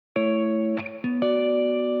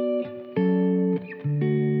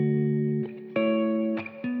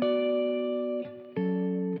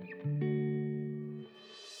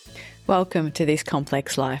Welcome to This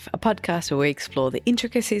Complex Life, a podcast where we explore the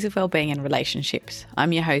intricacies of wellbeing and relationships.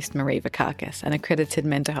 I'm your host, Marie Vakakis, an accredited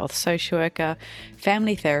mental health social worker,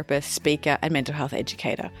 family therapist, speaker, and mental health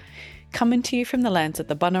educator. Coming to you from the lands of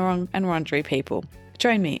the Bunurong and Wurundjeri people.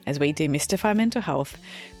 Join me as we demystify mental health,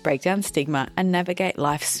 break down stigma, and navigate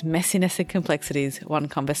life's messiness and complexities one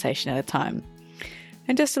conversation at a time.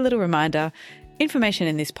 And just a little reminder, information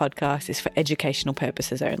in this podcast is for educational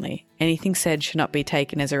purposes only. Anything said should not be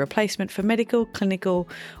taken as a replacement for medical, clinical,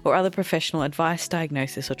 or other professional advice,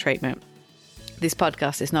 diagnosis, or treatment. This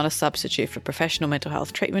podcast is not a substitute for professional mental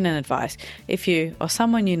health treatment and advice. If you or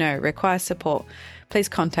someone you know requires support, please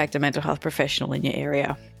contact a mental health professional in your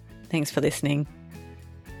area. Thanks for listening.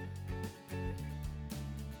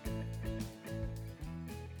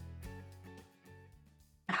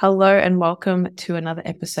 Hello and welcome to another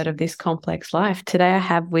episode of This Complex Life. Today I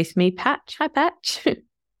have with me Patch. Hi, Patch.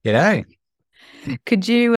 G'day. Could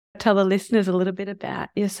you tell the listeners a little bit about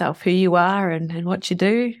yourself, who you are and what you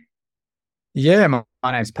do? Yeah, my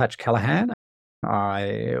name's Patch Callahan.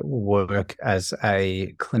 I work as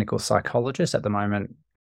a clinical psychologist at the moment,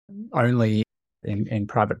 only in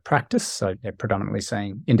private practice. So predominantly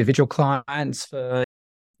seeing individual clients for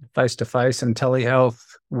face-to-face and telehealth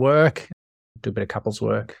work. Do a bit of couples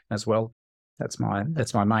work as well. That's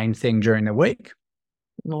my main thing during the week.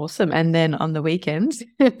 Awesome. And then on the weekends?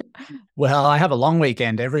 Well, I have a long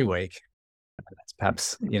weekend every week. That's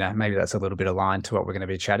perhaps, maybe that's a little bit aligned to what we're going to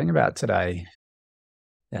be chatting about today.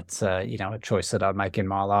 That's, a choice that I make in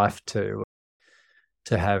my life to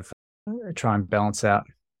have, try and balance out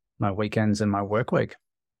my weekends and my work week.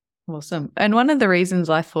 Awesome. And one of the reasons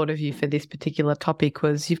I thought of you for this particular topic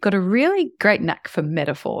was you've got a really great knack for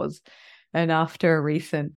metaphors. And after a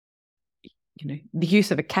recent, the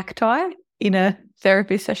use of a cacti in a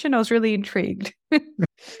therapy session, I was really intrigued.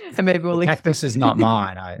 And maybe we'll cactus is not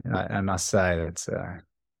mine. I must say that's.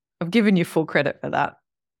 I've given you full credit for that.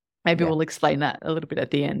 Maybe we'll explain that a little bit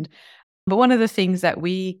at the end. But one of the things that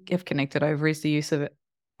we have connected over is the use of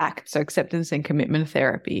ACT, so acceptance and commitment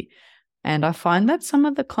therapy. And I find that some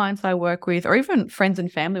of the clients I work with, or even friends and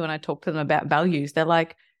family, when I talk to them about values, they're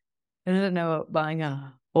like, I don't know what buying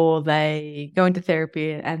a. Or they go into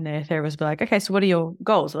therapy and their therapist will be like, okay, so what are your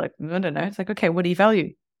goals? They're like, I don't know. It's like, okay, what do you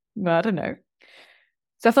value? Well, I don't know.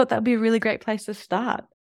 So I thought that'd be a really great place to start.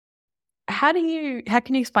 How can you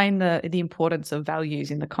explain the importance of values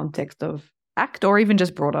in the context of ACT or even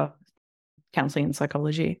just broader counselling and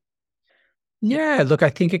psychology? Yeah, look, I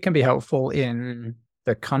think it can be helpful in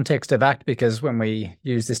the context of ACT because when we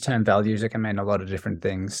use this term values, it can mean a lot of different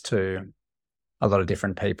things to a lot of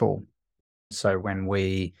different people. So when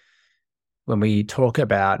we talk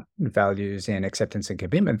about values in acceptance and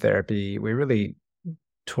commitment therapy, we're really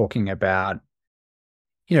talking about,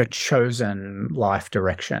 chosen life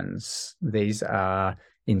directions. These are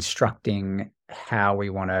instructing how we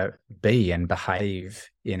want to be and behave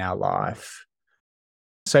in our life.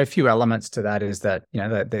 So a few elements to that is that,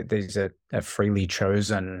 that these are freely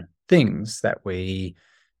chosen things that we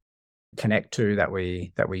connect to, that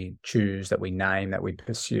we choose, that we name, that we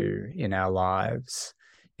pursue in our lives.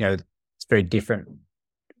 It's very different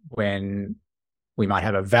when we might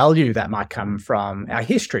have a value that might come from our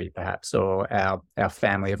history, perhaps, or our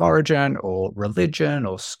family of origin, or religion,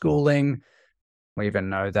 or schooling. We even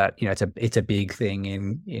know that it's a big thing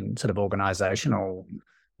in sort of organizational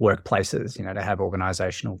workplaces, to have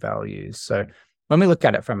organizational values. So when we look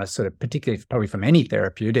at it from a sort of particularly probably from any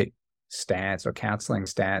therapeutic stance or counseling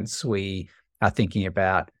stance, we are thinking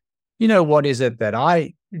about, what is it that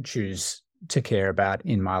I choose to care about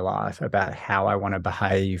in my life, about how I want to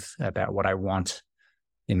behave, about what I want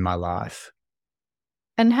in my life.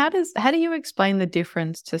 And how do you explain the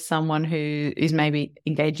difference to someone who is maybe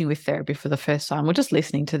engaging with therapy for the first time or just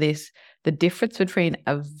listening to this, the difference between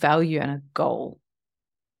a value and a goal?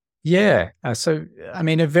 Yeah. So,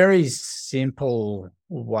 a very simple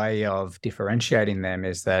way of differentiating them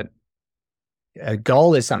is that a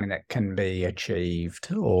goal is something that can be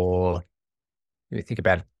achieved, or if you think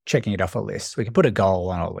about checking it off a list, we can put a goal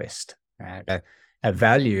on a list. Right? A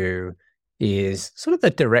value is sort of the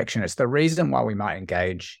direction. It's the reason why we might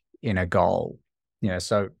engage in a goal.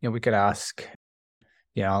 So we could ask,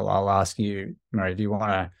 I'll ask you, Marie, do you want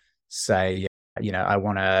to say, I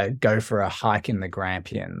want to go for a hike in the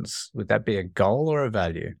Grampians? Would that be a goal or a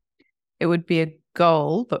value? It would be a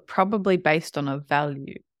goal, but probably based on a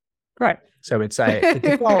value. Right. So it's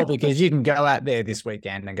a goal because you can go out there this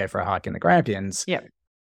weekend and go for a hike in the Grampians. Yeah.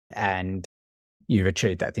 And you've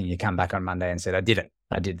achieved that thing. You come back on Monday and said, I did it.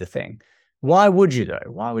 I did the thing. Why would you though?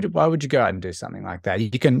 Why would you go out and do something like that? You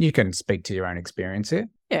can speak to your own experience here.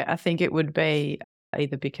 Yeah, I think it would be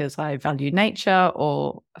either because I value nature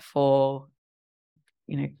or for,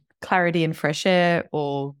 clarity and fresh air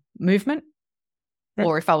or movement. Yeah.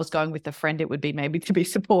 Or if I was going with a friend, it would be maybe to be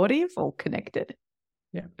supportive or connected.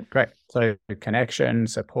 Yeah, great. So connection,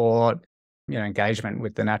 support, engagement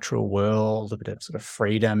with the natural world, a bit of sort of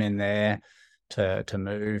freedom in there to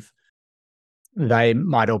move. They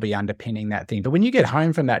might all be underpinning that thing. But when you get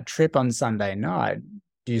home from that trip on Sunday night,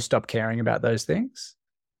 do you stop caring about those things?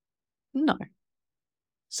 No.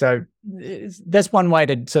 So that's one way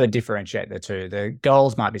to sort of differentiate the two. The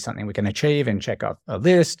goals might be something we can achieve and check off a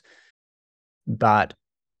list, but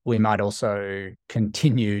we might also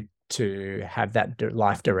continue to have that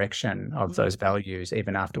life direction of those values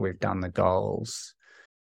even after we've done the goals.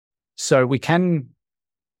 So we can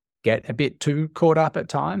get a bit too caught up at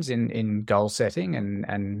times in goal setting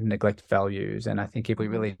and neglect values. And I think if we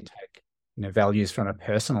really take, values from a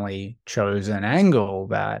personally chosen angle,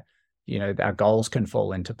 that, our goals can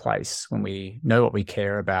fall into place. When we know what we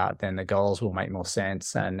care about, then the goals will make more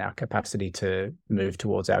sense, and our capacity to move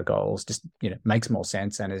towards our goals just, makes more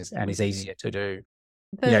sense and is easier to do.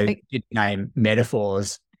 You name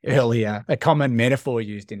metaphors earlier. A common metaphor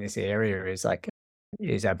used in this area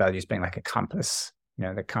is our values being like a compass.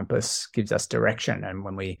 The compass gives us direction, and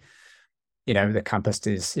when we, the compass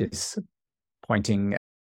is pointing,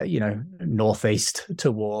 northeast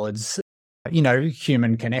towards,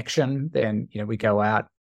 human connection, then, we go out,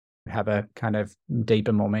 have a kind of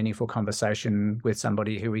deeper, more meaningful conversation with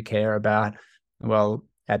somebody who we care about. Well,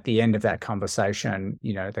 at the end of that conversation,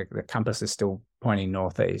 the compass is still pointing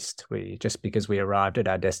northeast. Just because we arrived at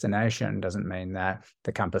our destination doesn't mean that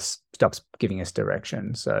the compass stops giving us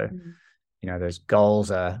direction. So, those goals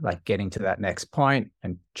are like getting to that next point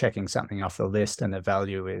and checking something off the list. And the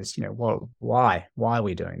value is, why are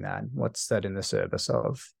we doing that? What's that in the service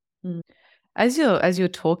of? As you're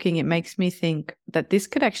talking, it makes me think that this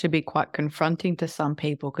could actually be quite confronting to some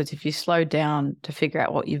people, because if you slow down to figure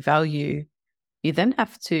out what you value, you then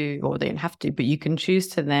have to, or they don't have to, but you can choose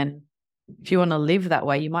to then, if you want to live that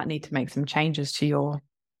way, you might need to make some changes to your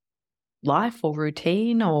life or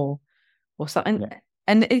routine or something. Yeah.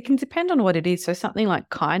 And it can depend on what it is. So something like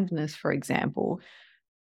kindness, for example,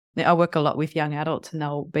 I work a lot with young adults, and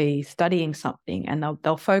they'll be studying something and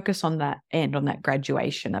they'll focus on that end, on that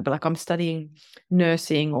graduation. They'll be like, I'm studying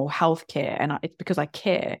nursing or healthcare, and it's because I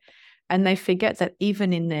care. And they forget that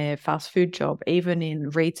even in their fast food job, even in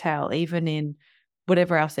retail, even in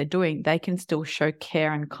whatever else they're doing, they can still show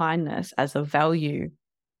care and kindness as a value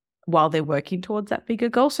while they're working towards that bigger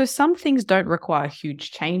goal. So some things don't require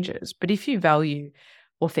huge changes, but if you value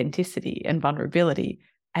authenticity and vulnerability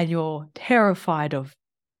and you're terrified of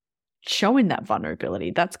showing that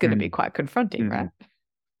vulnerability, that's going to be quite confronting, right?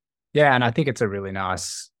 Yeah, and I think it's a really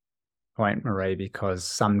nice point, Marie, because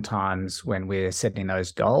sometimes when we're setting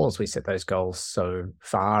those goals, we set those goals so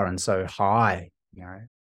far and so high.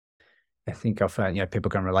 I think often, people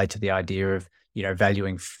can relate to the idea of,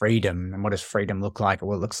 valuing freedom. And what does freedom look like?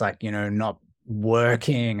 Well, it looks like, not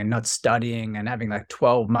working and not studying and having like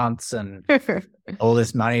 12 months and all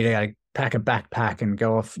this money to pack a backpack and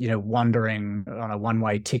go off, wandering on a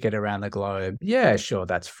one-way ticket around the globe. Yeah, sure,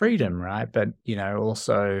 that's freedom, right? But,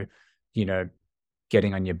 also,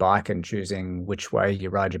 getting on your bike and choosing which way you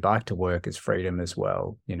ride your bike to work is freedom as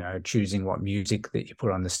well. Choosing what music that you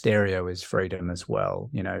put on the stereo is freedom as well.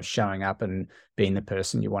 Showing up and being the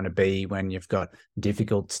person you want to be when you've got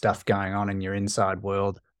difficult stuff going on in your inside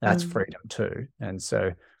world, that's freedom too. And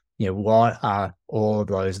so, what are all of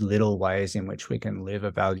those little ways in which we can live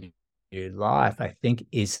a valued life, I think,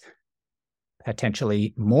 is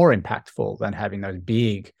potentially more impactful than having those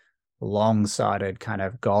big, long-sighted kind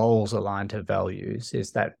of goals aligned to values.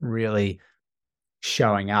 Is that really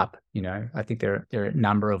showing up? I think there are a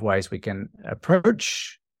number of ways we can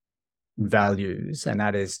approach values, and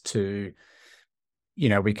that is to,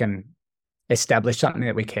 we can establish something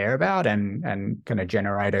that we care about and kind of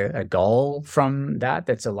generate a goal from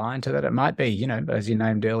that's aligned to that. It might be, as you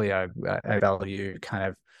named earlier, a value kind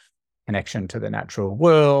of connection to the natural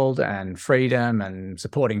world and freedom and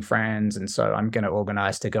supporting friends. And so I'm going to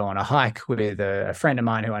organize to go on a hike with a friend of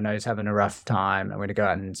mine who I know is having a rough time, and we're going to go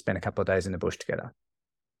out and spend a couple of days in the bush together.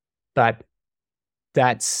 But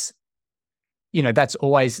that's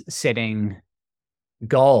always setting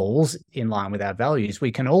goals in line with our values.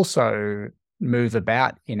 We can also move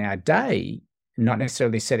about in our day, not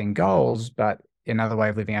necessarily setting goals, but another way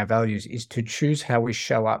of living our values is to choose how we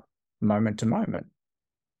show up moment to moment.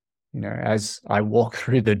 As I walk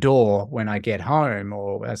through the door when I get home,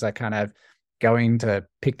 or as I kind of going to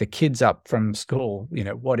pick the kids up from school,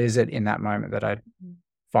 what is it in that moment that I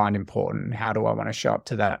find important? How do I want to show up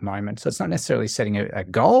to that moment? So it's not necessarily setting a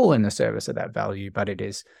goal in the service of that value, but it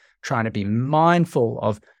is trying to be mindful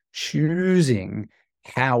of choosing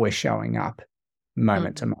how we're showing up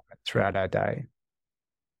moment to moment throughout our day.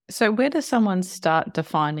 So where does someone start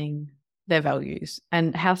defining their values,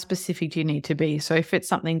 and how specific do you need to be? So if it's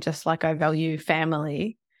something just like I value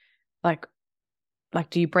family, like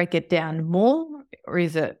do you break it down more, or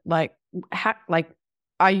is it like how, like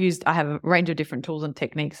I have a range of different tools and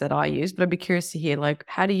techniques that I use, but I'd be curious to hear, like,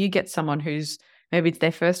 how do you get someone who's maybe it's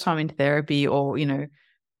their first time in therapy, or, you know,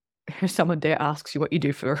 someone there asks you what you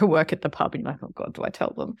do for work at the pub and you're like, oh God, do I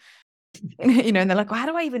tell them? You know, and they're like, well, how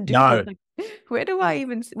do I even do this? Like, where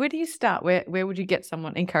do you start? Where would you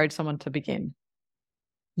encourage someone to begin?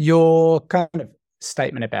 Your kind of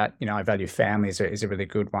statement about, you know, I value family is a really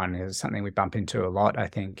good one. It's something we bump into a lot, I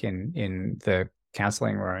think, in the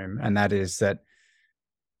counseling room. And that is that,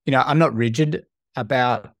 you know, I'm not rigid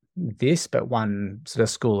about this, but one sort of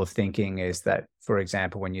school of thinking is that, for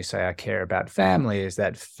example, when you say I care about family, is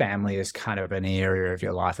that family is kind of an area of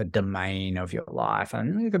your life, a domain of your life.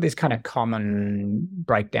 And we've got this kind of common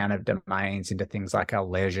breakdown of domains into things like our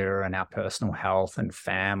leisure and our personal health and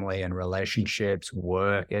family and relationships,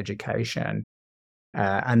 work, education.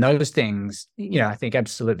 And those things, you know, I think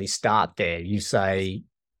absolutely start there. You say,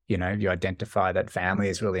 you know, you identify that family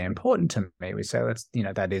is really important to me. We say,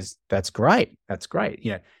 that's great. That's great.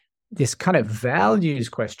 You know, this kind of values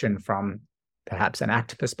question from perhaps an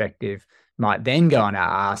ACT perspective might then go on to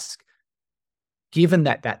ask, given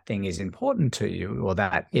that that thing is important to you, or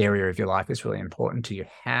that area of your life is really important to you,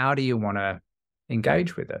 how do you want to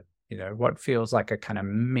engage with it? You know, what feels like a kind of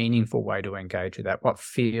meaningful way to engage with that? What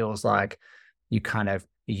feels like you kind of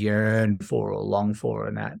yearn for or long for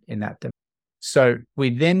in that. So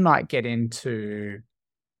we then might get into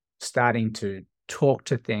starting to talk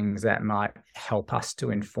to things that might help us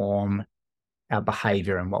to inform our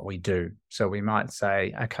behavior and what we do. So we might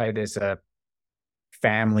say, okay, there's a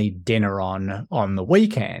family dinner on the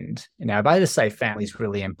weekend. Now, if I just say family is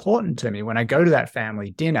really important to me, when I go to that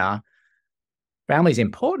family dinner, family is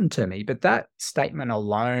important to me, but that statement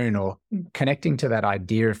alone, or connecting to that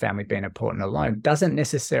idea of family being important alone, doesn't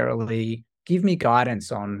necessarily give me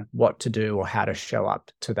guidance on what to do or how to show up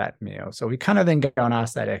to that meal. So we kind of then go and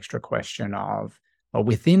ask that extra question of, or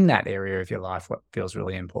within that area of your life, what feels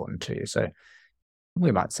really important to you? So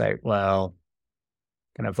we might say, well,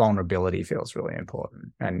 kind of vulnerability feels really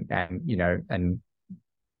important, and you know, and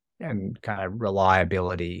kind of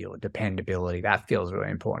reliability or dependability, that feels really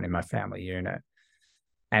important in my family unit.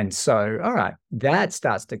 And so, all right, that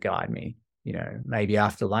starts to guide me. You know, maybe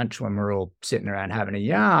after lunch when we're all sitting around having a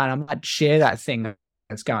yarn, I might share that thing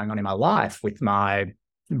that's going on in my life with my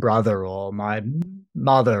brother or my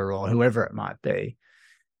mother or whoever it might be.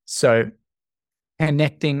 So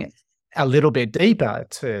connecting a little bit deeper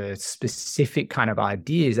to specific kind of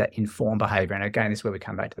ideas that inform behavior. And again, this is where we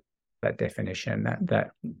come back to that definition,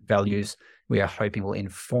 that values we are hoping will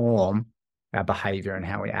inform our behavior and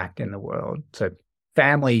how we act in the world. So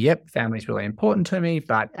family, yep, family is really important to me,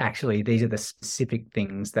 but actually these are the specific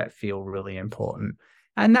things that feel really important.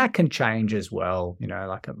 And that can change as well. You know,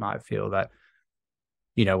 like it might feel that,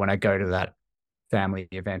 you know, when I go to that family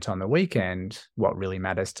event on the weekend, what really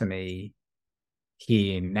matters to me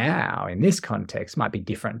here now in this context might be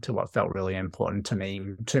different to what felt really important to me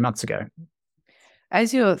 2 months ago.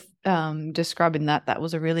 As you're describing that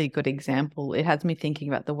was a really good example. It has me thinking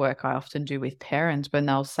about the work I often do with parents when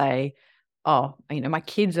they'll say, oh, you know, my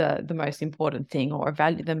kids are the most important thing, or I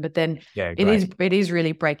value them. But then it is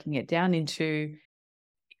really breaking it down into,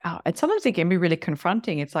 and sometimes it can be really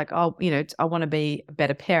confronting. It's like, oh, you know, I want to be a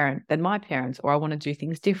better parent than my parents, or I want to do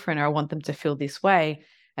things different, or I want them to feel this way.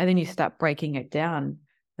 And then you start breaking it down.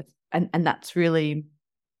 And that's really,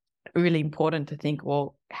 really important to think,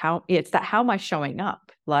 well, how am I showing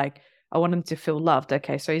up? Like, I want them to feel loved.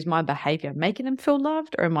 Okay, so is my behavior making them feel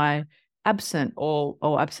loved, or am I absent or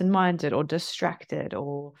absent-minded or distracted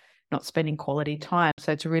or not spending quality time?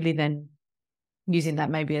 So it's really then using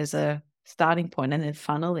that maybe as a starting point and then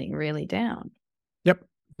funneling really down. Yep.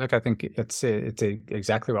 Look, I think it's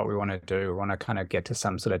exactly what we want to do. We want to kind of get to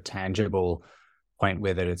some sort of tangible point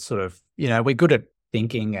where that it's sort of, you know, we're good at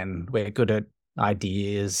thinking and we're good at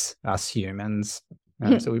ideas, us humans.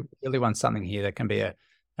 So we really want something here that can be a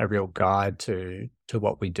real guide to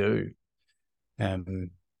what we do.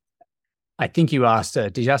 I think you asked,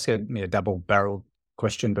 did you ask me a double-barreled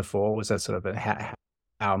question before? Was that sort of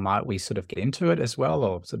how might we sort of get into it as well?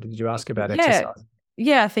 Or sort of, did you ask about exercise?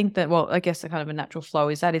 Yeah, I think that, well, I guess a kind of a natural flow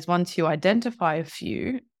is once you identify a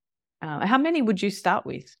few, how many would you start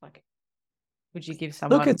with? Like, would you give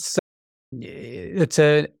someone? Look, it's It's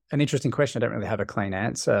an interesting question. I don't really have a clean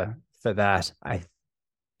answer for that.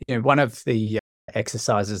 One of the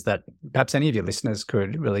exercises that perhaps any of your listeners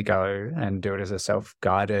could really go and do it as a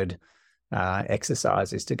self-guided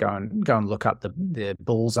exercise is to go and look up the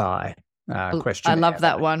bullseye questionnaire. I love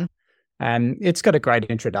that one. And it's got a great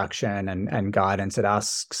introduction and guidance. It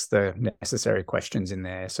asks the necessary questions in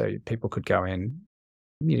there, so people could go in.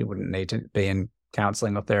 You wouldn't need to be in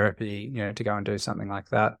counseling or therapy, to go and do something like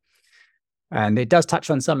that. And it does touch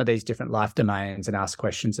on some of these different life domains and ask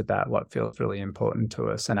questions about what feels really important to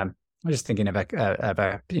us. And I'm just thinking of a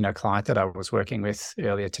client that I was working with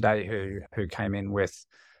earlier today who came in with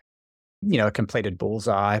a completed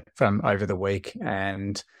bullseye from over the week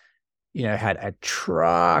and had a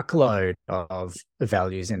truckload of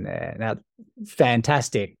values in there. Now,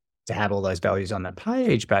 fantastic to have all those values on the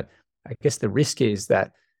page, but I guess the risk is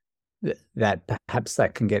that perhaps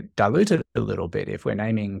that can get diluted a little bit if we're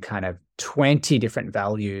naming kind of 20 different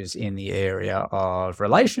values in the area of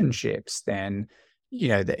relationships. Then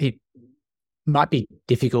it might be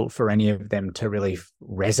difficult for any of them to really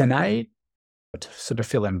resonate, or to sort of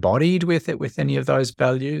feel embodied with any of those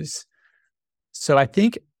values. So I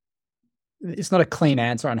think it's not a clean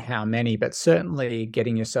answer on how many, but certainly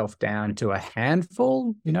getting yourself down to a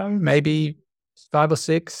handful, maybe 5 or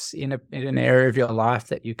 6 in an area of your life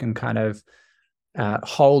that you can kind of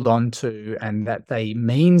hold on to, and that they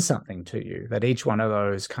mean something to you, that each one of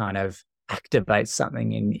those kind of activates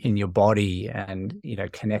something in your body and,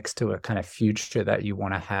 connects to a kind of future that you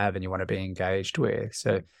want to have and you want to be engaged with.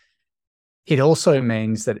 So it also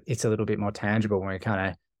means that it's a little bit more tangible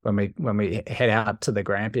when we head out to the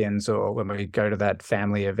Grampians or when we go to that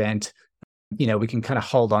family event. We can kind of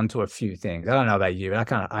hold on to a few things. I don't know about you,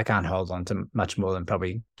 but I can't hold on to much more than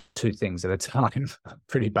probably 2 things at a time.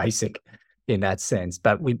 Pretty basic in that sense.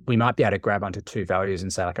 But we might be able to grab onto 2 values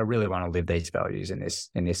and say, like, I really want to live these values in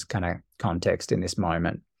this kind of context, in this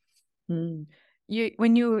moment. When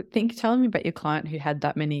you were telling me about your client who had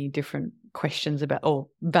that many different questions about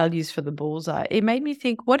values for the bullseye, it made me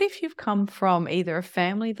think, what if you've come from either a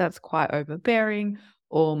family that's quite overbearing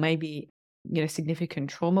or maybe significant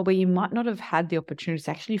trauma where you might not have had the opportunity to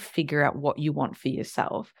actually figure out what you want for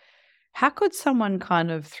yourself? How could someone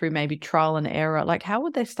kind of, through maybe trial and error, like how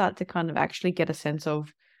would they start to kind of actually get a sense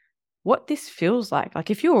of what this feels like? Like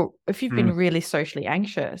if you've been really socially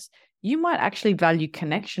anxious, you might actually value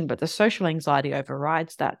connection, but the social anxiety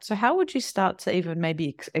overrides that. So how would you start to even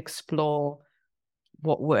maybe explore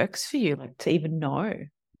what works for you, like to even know?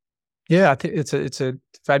 Yeah, I think it's a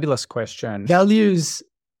fabulous question. Values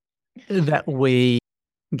that we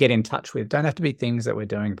get in touch with don't have to be things that we're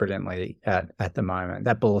doing brilliantly at the moment.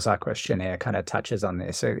 That bullseye questionnaire kind of touches on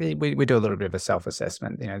this. So we do a little bit of a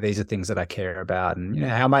self-assessment. These are things that I care about, and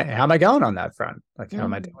how am I going on that front? Like how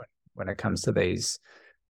am I doing when it comes to these?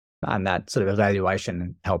 And that sort of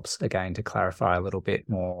evaluation helps again to clarify a little bit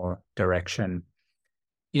more direction.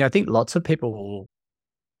 I think lots of people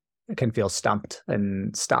can feel stumped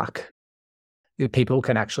and stuck. People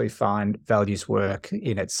can actually find values work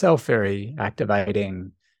in itself very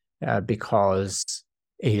activating because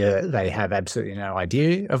either they have absolutely no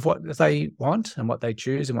idea of what they want and what they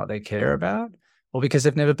choose and what they care about, or because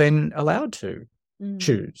they've never been allowed to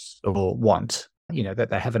choose or want, that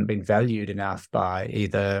they haven't been valued enough by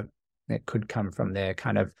either, it could come from their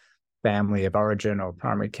kind of family of origin or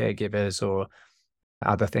primary caregivers or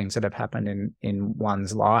other things that have happened in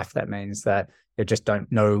one's life. That means that they just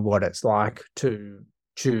don't know what it's like to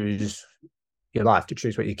choose your life, to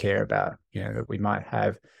choose what you care about. We might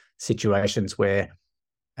have situations where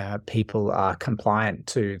people are compliant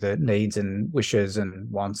to the needs and wishes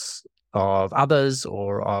and wants of others,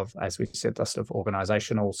 or of, as we said, the sort of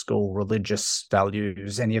organizational, school, religious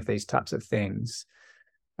values, any of these types of things.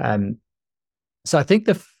 So I think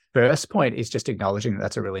the first point is just acknowledging that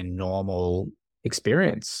that's a really normal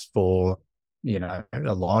experience for, a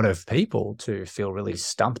lot of people to feel really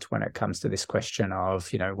stumped when it comes to this question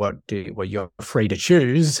of, you're free to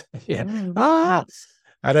choose.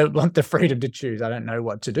 I don't want the freedom to choose. I don't know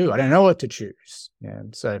what to do. I don't know what to choose.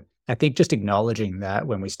 So I think just acknowledging that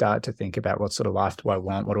when we start to think about what sort of life do I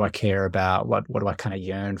want, what do I care about, what do I kind of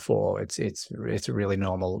yearn for, it's really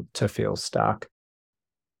normal to feel stuck.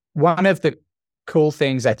 One of the cool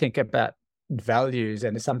things I think about values,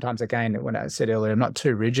 and sometimes, again, when I said earlier, I'm not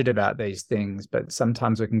too rigid about these things, but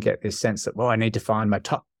sometimes we can get this sense that, I need to find my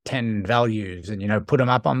top 10 values and, put them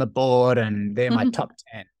up on the board and they're my top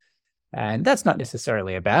 10. And that's not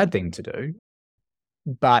necessarily a bad thing to do,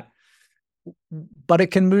 but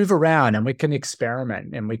it can move around and we can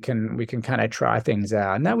experiment and we can kind of try things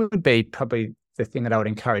out. And that would be probably the thing that I would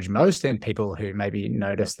encourage most in people who maybe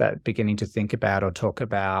notice that beginning to think about or talk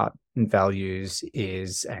about values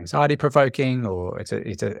is anxiety provoking, or it's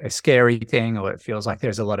a scary thing, or it feels like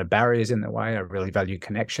there's a lot of barriers in the way. I really value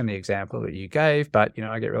connection, the example that you gave, but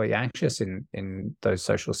I get really anxious in those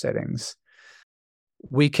social settings.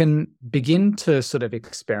 We can begin to sort of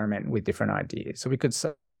experiment with different ideas. So we could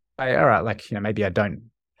say, all right, like, maybe I don't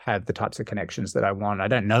have the types of connections that I want. I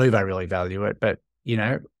don't know if I really value it, but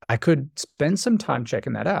I could spend some time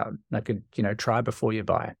checking that out. I could, try before you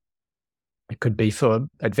buy. It could be for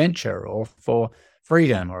adventure or for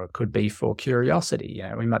freedom, or it could be for curiosity.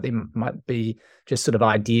 We might be just sort of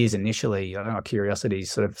ideas initially. Curiosity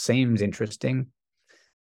sort of seems interesting,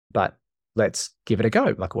 but let's give it a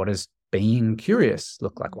go. Like, what does being curious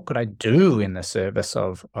look like? What could I do in the service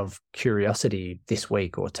of curiosity this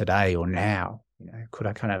week or today or now? Could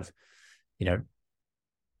I kind of,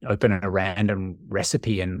 open a random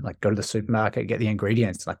recipe and like go to the supermarket, get the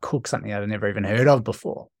ingredients, like cook something I've never even heard of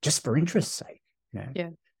before, just for interest's sake. Yeah.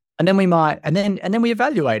 And then we might, and then we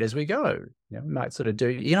evaluate as we go. We might sort of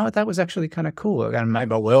do, what, that was actually kind of cool. It made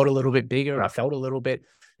my world a little bit bigger. I felt a little bit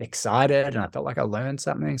excited, and I felt like I learned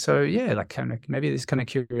something. So yeah, like kind of maybe this kind of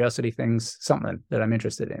curiosity thing's something that I'm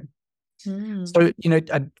interested in. So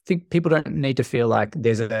I think people don't need to feel like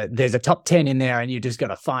there's a top 10 in there and you just got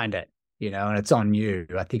to find it, and it's on you.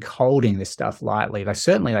 I think holding this stuff lightly, like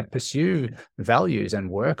certainly like pursue values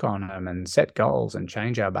and work on them and set goals and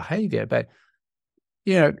change our behavior, but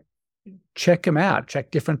check them out,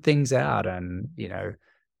 check different things out, and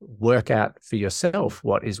work out for yourself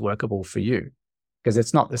what is workable for you, because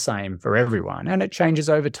it's not the same for everyone, and it changes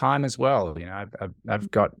over time as well.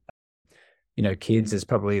 I've got kids is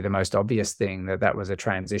probably the most obvious thing that was a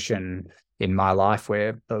transition in my life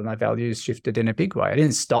where my values shifted in a big way. I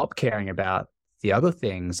didn't stop caring about the other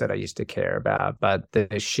things that I used to care about, but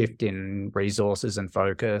the shift in resources and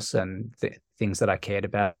focus and things that I cared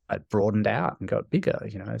about broadened out and got bigger,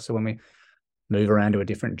 So when we move around to a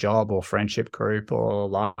different job or friendship group or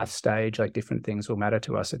life stage, like different things will matter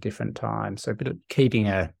to us at different times. So a bit of keeping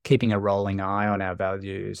a rolling eye on our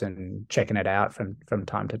values and checking it out from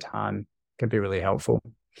time to time can be really helpful.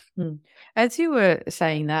 As you were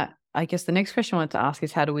saying that, I guess the next question I wanted to ask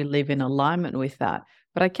is, how do we live in alignment with that?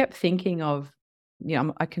 But I kept thinking of,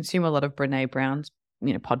 I consume a lot of Brené Brown's,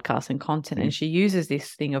 podcasts and content, and she uses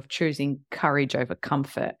this thing of choosing courage over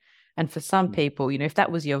comfort. And for some people, if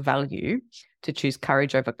that was your value, to choose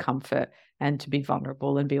courage over comfort and to be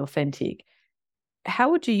vulnerable and be authentic, how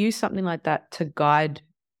would you use something like that to guide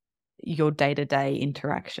your day-to-day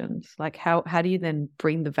interactions? Like how do you then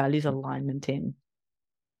bring the values alignment in?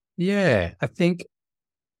 Yeah, I think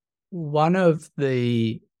one of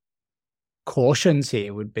the cautions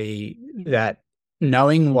here would be that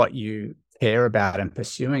knowing what you care about and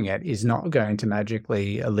pursuing it is not going to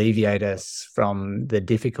magically alleviate us from the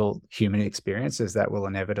difficult human experiences that will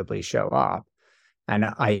inevitably show up. And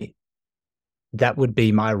that would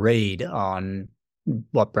be my read on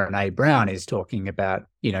what Brené Brown is talking about,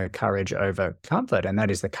 courage over comfort. And that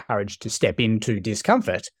is the courage to step into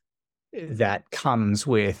discomfort that comes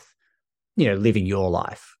with, living your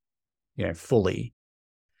life, fully.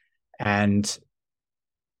 And,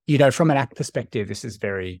 from an ACT perspective, this is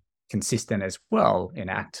very consistent as well in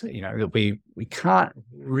ACT, that we can't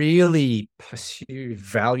really pursue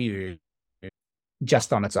value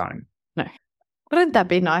just on its own. No. Wouldn't that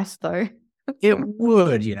be nice though? It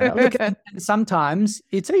would, Look, sometimes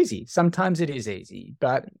it's easy. Sometimes it is easy,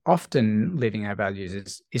 but often living our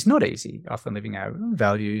values is not easy. Often living our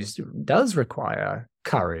values does require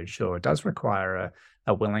courage, or it does require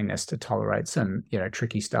a willingness to tolerate some,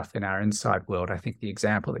 tricky stuff in our inside world. I think the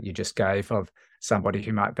example that you just gave of somebody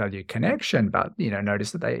who might value connection, but,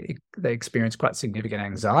 notice that they experience quite significant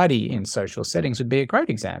anxiety in social settings would be a great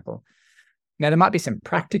example. Now, there might be some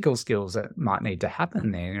practical skills that might need to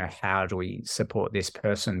happen there. How do we support this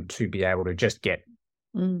person to be able to just get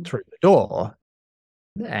through the door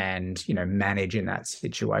and, manage in that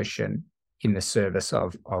situation in the service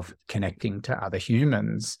of connecting to other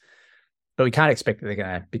humans? But we can't expect that they're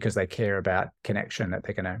going to, because they care about connection, that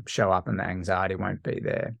they're going to show up and the anxiety won't be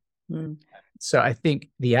there. So I think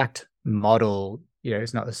the ACT model,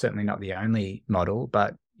 is certainly not the only model,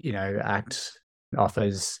 but, ACT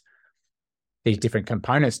offers these different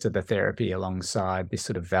components to the therapy alongside this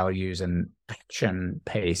sort of values and action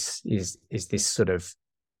piece is this sort of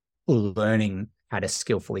learning how to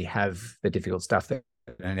skillfully have the difficult stuff that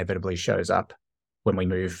inevitably shows up when we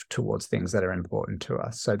move towards things that are important to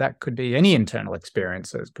us. So that could be any internal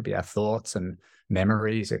experiences. It could be our thoughts and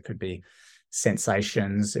memories. It could be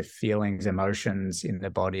sensations, feelings, emotions in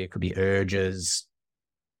the body. It could be urges.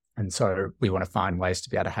 And so we want to find ways to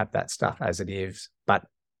be able to have that stuff as it is, but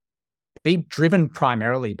be driven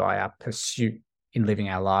primarily by our pursuit in living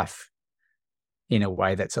our life in a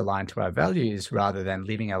way that's aligned to our values, rather than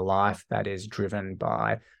living a life that is driven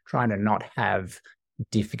by trying to not have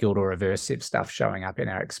difficult or aversive stuff showing up in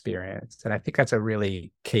our experience. And I think that's a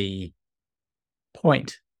really key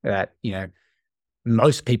point, that,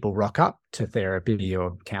 most people rock up to therapy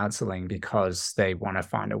or counseling because they want to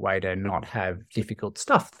find a way to not have difficult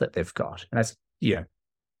stuff that they've got. And that's,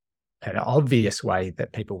 an obvious way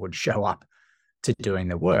that people would show up to doing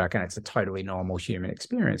the work. And it's a totally normal human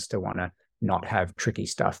experience to want to not have tricky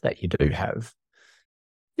stuff that you do have.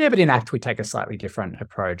 Yeah, but in ACT, we take a slightly different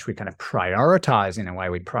approach. We kind of prioritize in a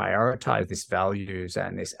way. We prioritize this values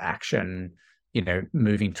and this action,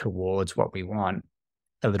 moving towards what we want,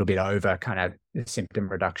 a little bit over kind of the symptom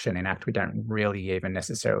reduction. In ACT, we don't really even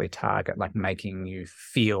necessarily target like making you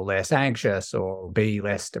feel less anxious or be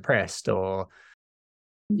less depressed, or,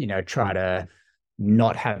 try to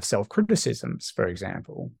not have self-criticisms, for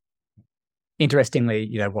example. Interestingly,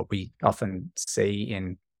 what we often see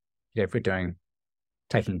in, if we're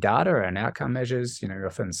taking data and outcome measures, we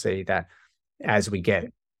often see that as we get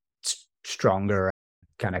stronger,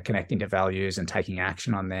 kind of connecting to values and taking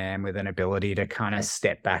action on them, with an ability to kind of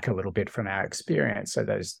step back a little bit from our experience, so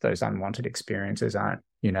those unwanted experiences aren't,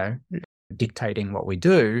 dictating what we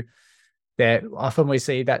do, that often we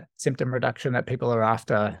see that symptom reduction that people are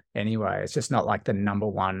after anyway. It's just not like the number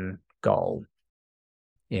one goal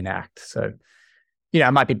in ACT. So, I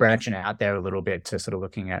might be branching out there a little bit to sort of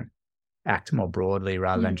looking at ACT more broadly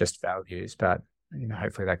rather than just values, but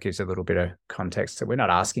hopefully that gives a little bit of context. So we're not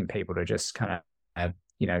asking people to just kind of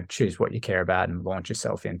choose what you care about and launch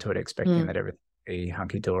yourself into it, expecting that everything will be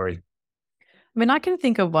hunky-dory. I mean, I can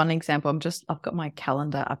think of one example. I've got my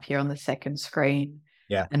calendar up here on the second screen.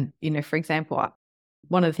 Yeah. And, for example,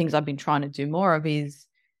 one of the things I've been trying to do more of is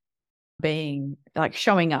being like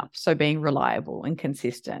showing up. So being reliable and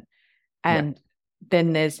consistent. And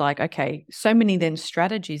then there's like, okay, so many then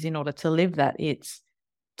strategies in order to live that. It's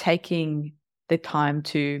taking the time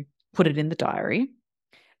to put it in the diary.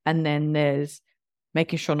 And then there's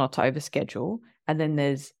making sure not to overschedule. And then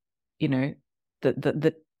there's,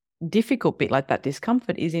 the difficult bit, like that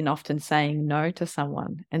discomfort, is in often saying no to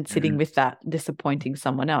someone and sitting with that, disappointing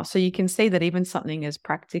someone else. So you can see that even something as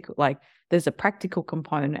practical, like there's a practical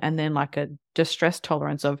component, and then like a distress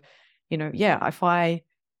tolerance of, if I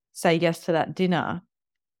say yes to that dinner,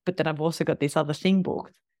 but then I've also got this other thing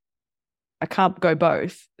booked, I can't go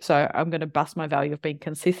both. So I'm going to bust my value of being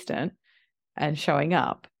consistent and showing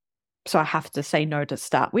up. So I have to say no to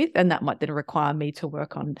start with. And that might then require me to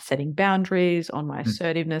work on setting boundaries, on my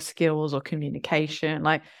assertiveness skills or communication.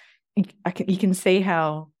 Like you can see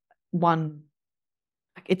how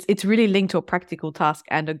it's really linked to a practical task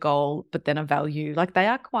and a goal, but then a value. Like they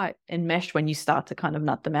are quite enmeshed when you start to kind of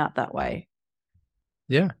nut them out that way.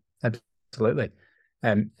 Yeah, absolutely.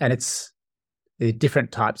 And it's the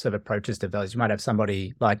different types of approaches to values. You might have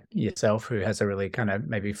somebody like yourself who has a really kind of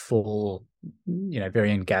maybe full,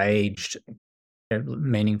 very engaged,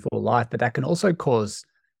 meaningful life, but that can also cause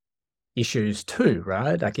issues too,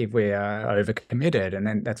 right? Like if we are overcommitted, and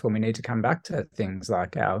then that's when we need to come back to things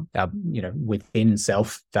like our within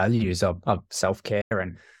self values of self-care.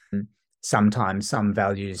 And sometimes some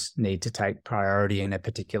values need to take priority in a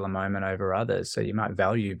particular moment over others. So you might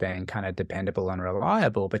value being kind of dependable and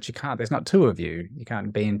reliable, but there's not two of you. You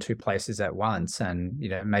can't be in two places at once. And,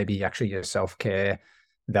 maybe actually your self-care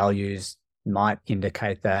values might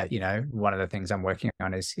indicate that, one of the things I'm working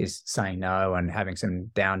on is saying no and having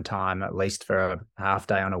some downtime, at least for a half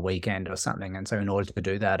day on a weekend or something. And so in order to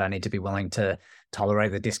do that, I need to be willing to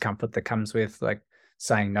tolerate the discomfort that comes with like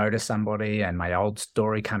saying no to somebody, and my old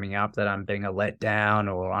story coming up that I'm being a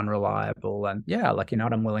letdown or unreliable. And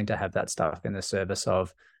I'm willing to have that stuff in the service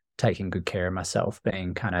of taking good care of myself,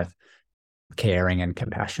 being kind of caring and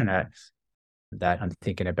compassionate, that I'm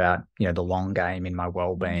thinking about, the long game in my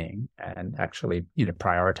well-being, and actually,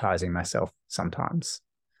 prioritizing myself sometimes.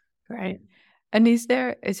 Great. And is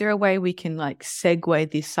there a way we can like segue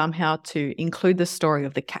this somehow to include the story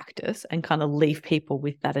of the cactus and kind of leave people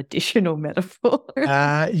with that additional metaphor?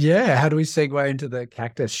 How do we segue into the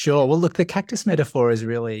cactus? Sure. Well, look, the cactus metaphor is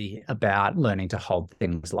really about learning to hold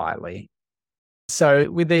things lightly. So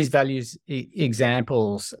with these values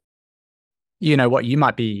examples, what you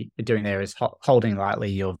might be doing there is holding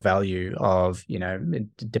lightly your value of,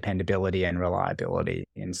 dependability and reliability,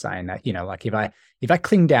 in saying that, like if I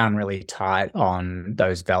cling down really tight on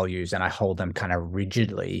those values and I hold them kind of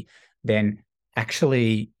rigidly, then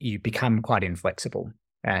actually you become quite inflexible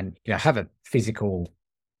and, have a physical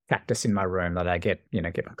cactus in my room that I get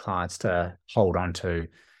my clients to hold on to,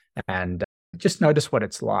 and just notice what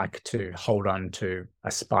it's like to hold on to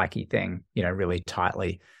a spiky thing, really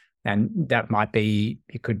tightly. And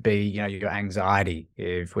it could be, your anxiety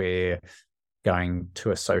if we're going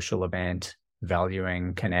to a social event,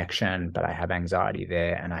 valuing connection, but I have anxiety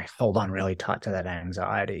there and I hold on really tight to that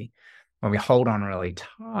anxiety. When we hold on really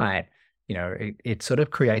tight, it sort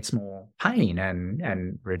of creates more pain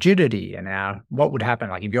and rigidity. And now what would happen?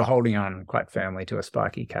 Like if you're holding on quite firmly to a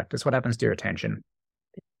spiky cactus, what happens to your attention?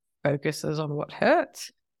 Focuses on what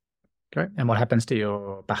hurts. Okay. And what happens to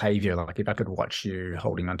your behavior? Like if I could watch you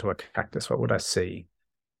holding onto a cactus, what would I see?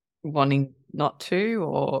 Wanting not to,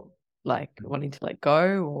 or like wanting to let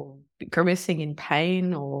go, or grimacing in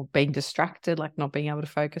pain, or being distracted, like not being able to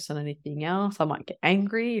focus on anything else. I might get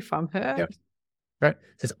angry if I'm hurt. Yep. Right.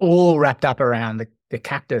 So it's all wrapped up around the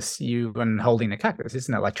cactus, you and holding the cactus,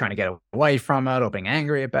 isn't it? Like trying to get away from it or being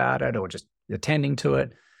angry about it or just attending to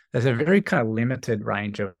it. There's a very kind of limited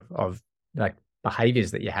range of like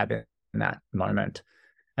behaviors that you have in that moment.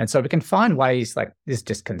 And so we can find ways like this,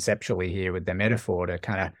 just conceptually here with the metaphor, to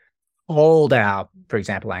kind of hold our, for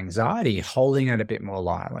example, anxiety, holding it a bit more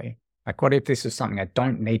lightly. Like what if this is something I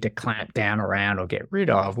don't need to clamp down around or get rid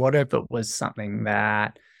of? What if it was something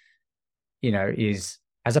that, is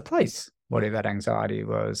as a place? What if that anxiety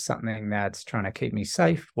was something that's trying to keep me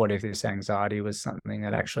safe? What if this anxiety was something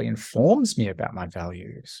that actually informs me about my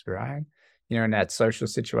values, right? In that social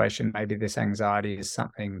situation, maybe this anxiety is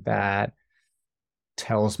something that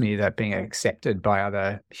tells me that being accepted by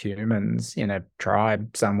other humans in a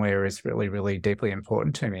tribe somewhere is really, really deeply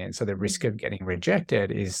important to me. And so the risk of getting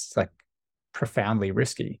rejected is like profoundly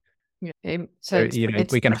risky. Yeah. So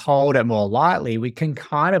we can hold it more lightly. We can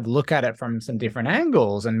kind of look at it from some different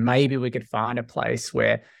angles, and maybe we could find a place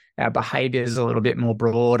where our behavior is a little bit more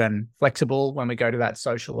broad and flexible when we go to that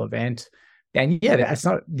social event. And yeah,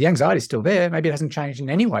 the anxiety is still there. Maybe it hasn't changed in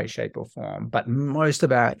any way, shape, or form. But most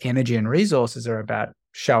of our energy and resources are about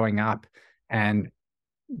showing up and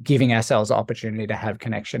giving ourselves the opportunity to have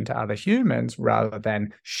connection to other humans, rather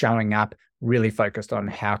than showing up really focused on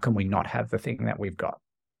how can we not have the thing that we've got.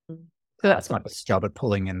 So that's my job at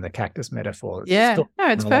pulling in the cactus metaphor.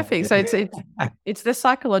 It's perfect. So it's the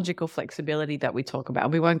psychological flexibility that we talk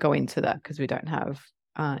about. We won't go into that because we don't have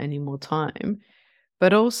any more time.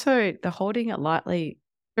 But also the holding it lightly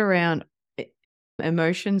around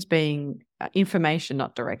emotions being information,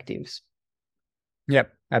 not directives.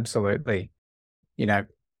 Yep, absolutely.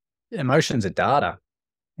 Emotions are data.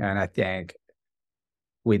 And I think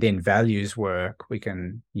within values work, we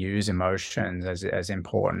can use emotions as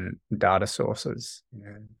important data sources,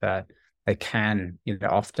 that they can,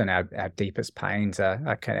 often our deepest pains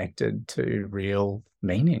are connected to real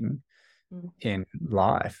meaning in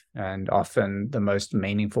life. And often the most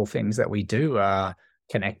meaningful things that we do are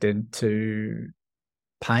connected to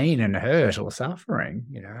pain and hurt or suffering.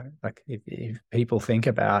 Like if people think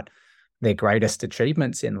about their greatest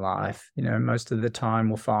achievements in life, most of the time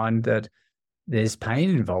we'll find that there's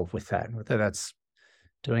pain involved with that, whether that's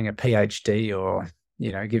doing a PhD or,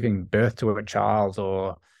 giving birth to a child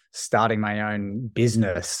or starting my own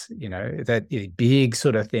business. That big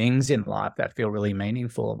sort of things in life that feel really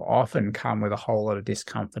meaningful often come with a whole lot of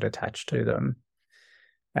discomfort attached to them.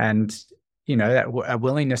 And, that a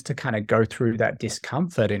willingness to kind of go through that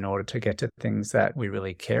discomfort in order to get to things that we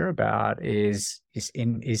really care about is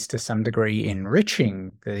to some degree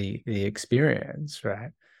enriching the experience,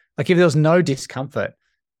 right? Like if there was no discomfort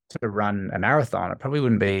to run a marathon, it probably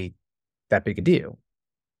wouldn't be that big a deal.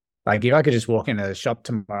 Like if I could just walk into the shop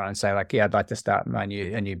tomorrow and say like, yeah, I'd like to start a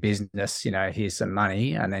new business, here's some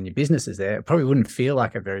money, and then your business is there, it probably wouldn't feel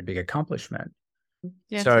like a very big accomplishment.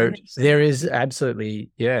 Yeah, so there is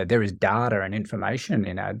absolutely, there is data and information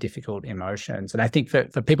in our difficult emotions. And I think for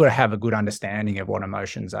people to have a good understanding of what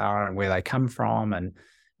emotions are and where they come from and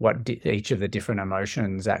what each of the different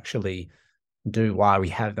emotions actually do, why we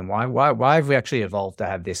have them, why have we actually evolved to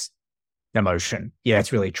have this emotion? Yeah,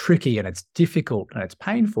 it's really tricky and it's difficult and it's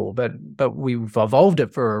painful, but we've evolved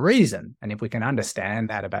it for a reason. And if we can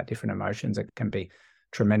understand that about different emotions, it can be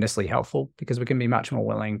tremendously helpful, because we can be much more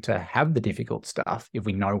willing to have the difficult stuff if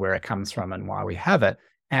we know where it comes from and why we have it.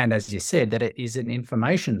 And as you said, that it is an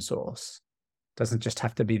information source. It doesn't just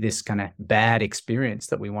have to be this kind of bad experience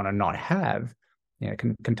that we want to not have. It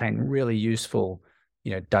can contain really useful,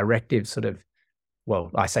 directive sort of,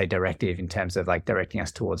 well, I say directive in terms of like directing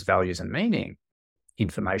us towards values and meaning,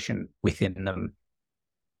 information within them.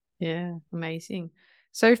 Yeah, amazing.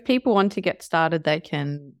 So if people want to get started,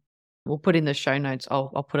 we'll put in the show notes,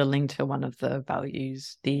 I'll put a link to one of the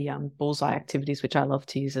values, the bullseye activities, which I love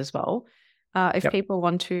to use as well. If people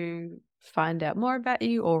want to find out more about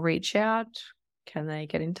you or reach out, can they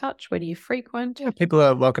get in touch? Where do you frequent? Yeah, people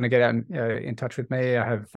are welcome to get out in touch with me. I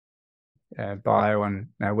have a bio on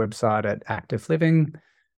our website at Active Living.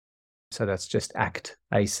 So that's just ACT,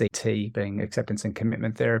 A-C-T, being acceptance and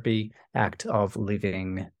commitment therapy,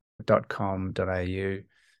 actofliving.com.au.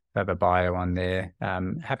 I have a bio on there.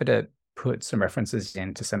 Happy to put some references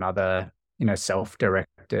into some other,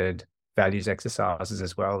 self-directed values exercises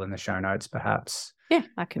as well in the show notes, perhaps. Yeah,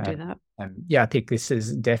 I can do that. I think this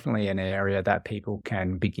is definitely an area that people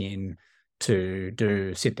can begin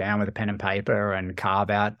to sit down with a pen and paper and carve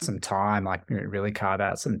out some time, like really carve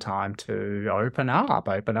out some time to open up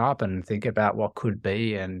and think about what could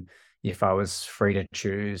be. And if I was free to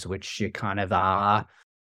choose, which you kind of are,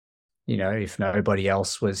 if nobody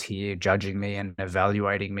else was here judging me and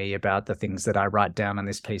evaluating me about the things that I write down on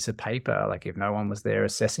this piece of paper, like if no one was there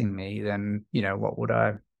assessing me, then, what would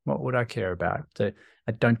I care about? So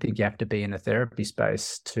I don't think you have to be in a therapy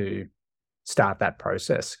space to start that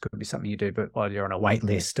process. It could be something you do but while you're on a wait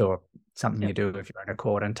list, or something you do if you're in a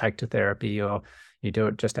court and take to therapy, or you do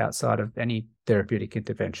it just outside of any therapeutic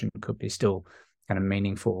intervention. It could be still kind of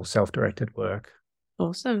meaningful, self-directed work.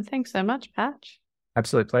 Awesome. Thanks so much, Patch.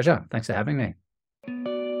 Absolute pleasure. Thanks for having me.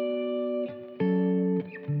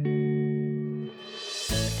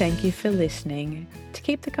 Thank you for listening. To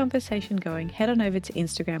keep the conversation going, head on over to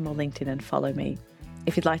Instagram or LinkedIn and follow me.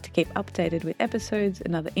 If you'd like to keep updated with episodes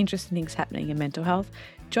and other interesting things happening in mental health,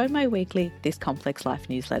 join my weekly This Complex Life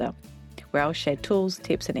newsletter, where I'll share tools,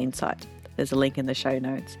 tips and insight. There's a link in the show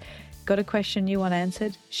notes. Got a question you want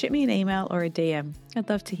answered? Shoot me an email or a DM. I'd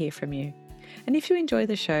love to hear from you. And if you enjoy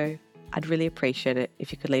the show, I'd really appreciate it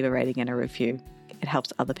if you could leave a rating and a review. It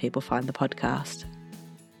helps other people find the podcast.